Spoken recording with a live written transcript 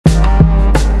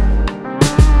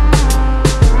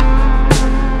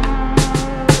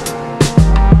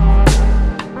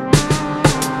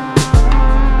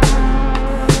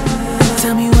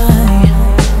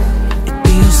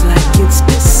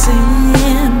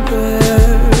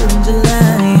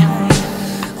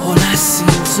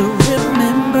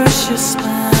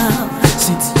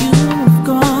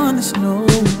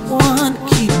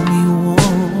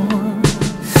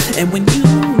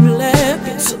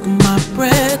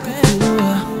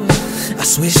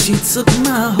swear she took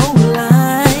my whole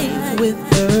life with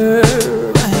her,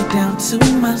 right down to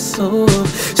my soul.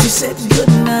 She said good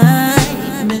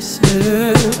night, miss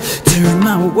her, turned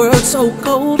my world so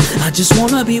cold. I just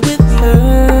wanna be with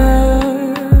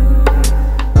her.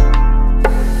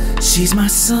 She's my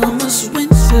summer's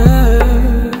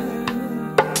winter.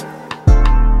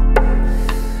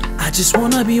 I just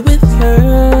wanna be with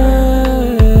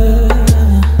her.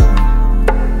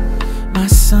 My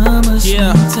summer's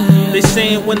winter. They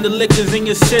saying when the liquor's in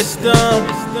your system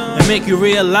and make you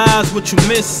realize what you're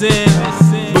missing.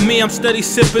 But me, I'm steady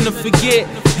sipping to forget,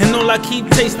 and all I keep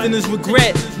tasting is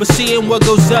regret. But seeing what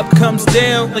goes up comes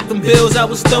down, like them bills I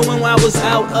was throwing while I was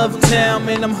out of town.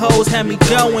 Man, them hoes had me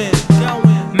going.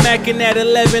 Macking at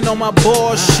 11 on my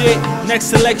bullshit. Next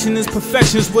selection is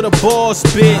perfections with a boss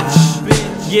bitch.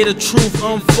 Yeah, the truth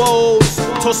unfolds.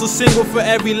 Toss a single for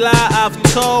every lie I've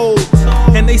told.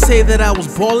 And they say that I was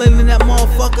ballin' in that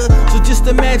motherfucker. So just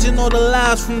imagine all the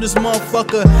lies from this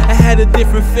motherfucker. I had a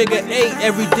different figure 8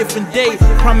 every different day.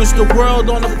 Promised the world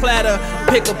on a platter,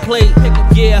 pick a plate.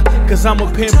 Yeah, cause I'm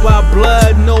a pimp by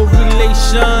blood, no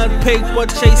relation. Paper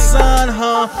chasin',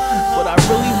 huh? But I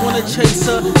really wanna chase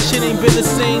her. Shit ain't been the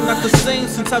same, not the same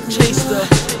since I've chased her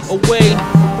away.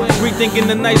 Rethinking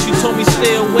the nights you told me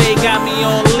stay away. Got me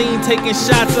on lean, taking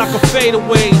shots like a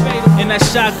fadeaway. And that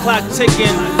shot clock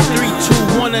ticking. 3,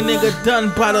 2, 1, a nigga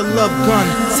done by the love gun.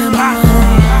 Tell me why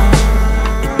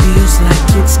it feels like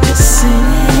it's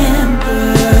December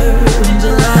in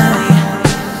July.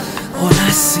 All I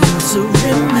seem to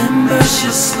remember is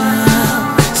your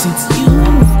smile. Since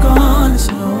you've gone, there's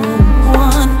no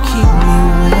one keep me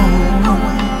warm.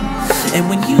 And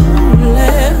when you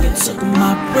left, you took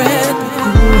my breath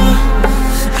away.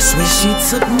 I swear she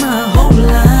took my whole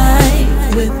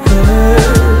life with her,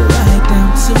 right down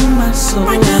to my soul.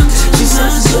 She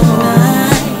said good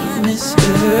night, miss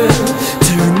her,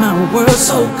 turned my world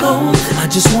so cold. I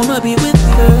just wanna be with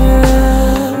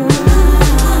her.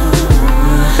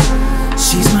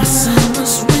 She's my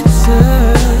summer's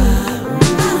winter.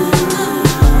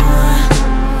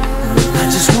 I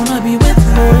just wanna be with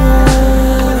her.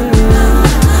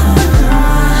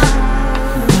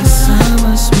 My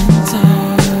summer's winter.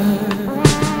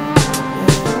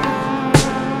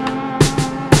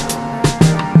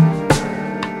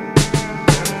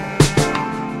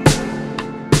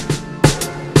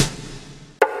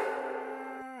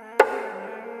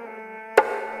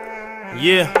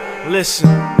 Yeah, listen,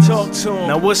 talk to him.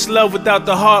 Now what's love without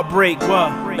the heartbreak?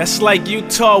 That's like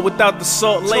Utah without the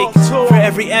Salt Lake. For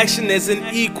every action there's an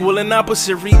equal and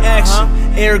opposite reaction.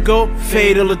 Ergo,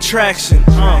 fatal attraction.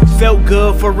 Felt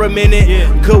good for a minute,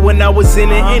 good when I was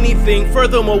in it. Anything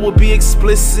furthermore would be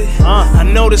explicit. I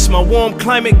noticed my warm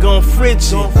climate gone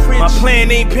frigid. My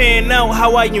plan ain't panning out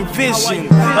how I envision.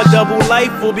 A double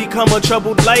life will become a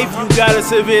troubled life. You gotta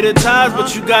sever the ties,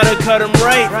 but you gotta cut them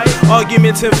right.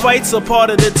 Arguments and fights are part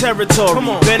of the territory.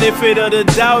 Benefit of the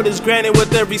doubt is granted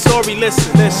with every story.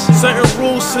 Listen, certain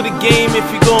rules to the game if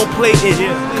you gon' play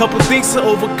it. Couple things to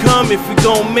overcome if you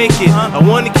gon' make it. I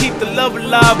wanna keep the love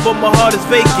alive, but my heart is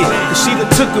vacant. And she done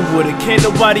took it with her, can't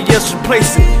nobody else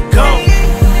replace it. Go.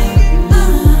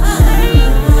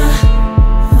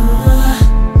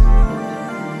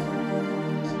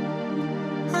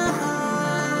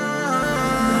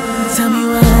 Tell me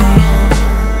why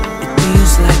it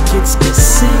feels like it's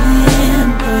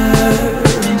December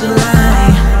in July.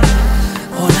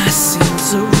 All I seem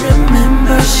to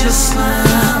remember is your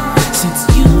smile. Since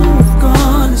you've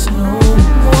gone, there's no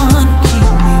one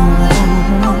keep me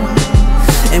warm.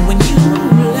 And when you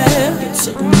left, you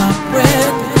took my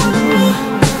breath away.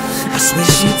 I swear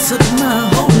she took my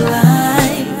whole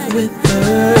life with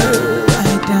her,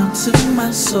 right down to my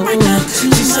soul.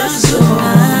 She said good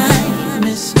night,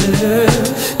 miss her,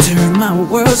 turned my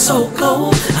world so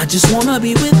cold. I just wanna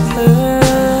be with her.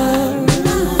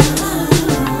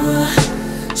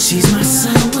 She's my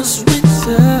summer's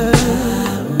winter.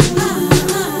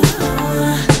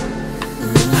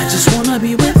 I just wanna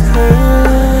be with her.